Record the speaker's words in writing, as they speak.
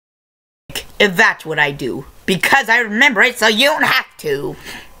If that's what I do. Because I remember it, so you don't have to.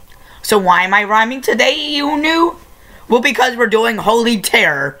 So why am I rhyming today, you knew? Well, because we're doing Holy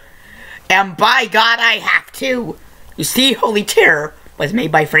Terror. And by God, I have to. You see, Holy Terror was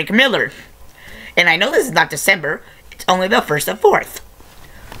made by Frank Miller. And I know this is not December. It's only the 1st of 4th.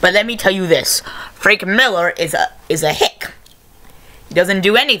 But let me tell you this. Frank Miller is a hick. He doesn't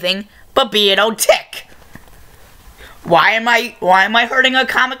do anything but be an old tick. Why am I hurting a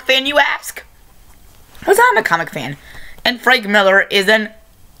comic fan, you ask? Because I'm a comic fan. And Frank Miller isn't.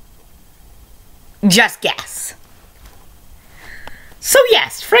 Just guess. So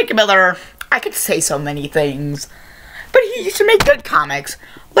yes, Frank Miller, I could say so many things. But he used to make good comics,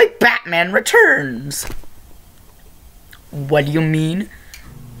 like Batman Returns. What do you mean?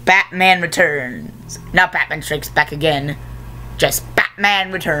 Batman Returns. Not Batman Strikes Back Again. Just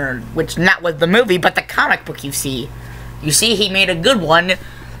Batman Returns. Which not was the movie, but the comic book, you see. You see, he made a good one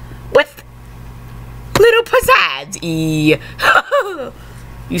with little pizzazz.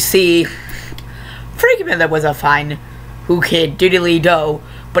 You see, Frank Miller was a fine kid, doodly-do.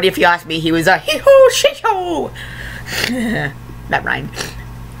 But if you ask me, he was a hee-ho, she-ho. That rhymed.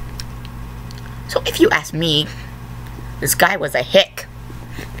 So if you ask me, this guy was a hick.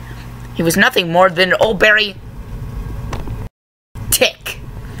 He was nothing more than an old berry tick.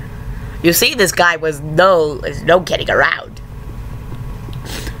 You see, this guy was no kidding around.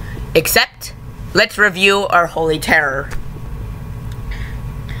 Except, let's review our Holy Terror.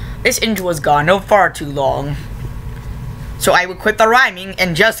 This intro was gone no far too long. So I will quit the rhyming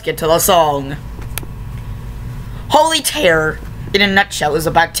and just get to the song. Holy Terror, in a nutshell, is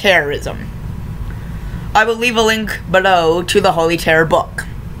about terrorism. I will leave a link below to the Holy Terror book.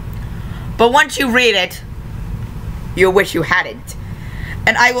 But once you read it, you'll wish you hadn't.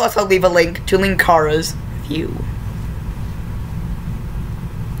 And I will also leave a link to LInkara's view.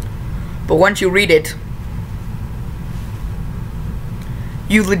 But once you read it,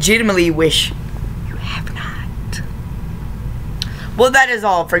 you legitimately wish you have not. Well, that is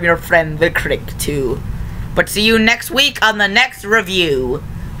all from your friend the Critic 2. But see you next week on the next review.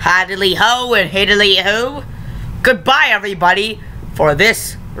 Hiddly ho and hiddly ho. Goodbye, everybody, for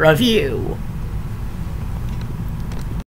this review.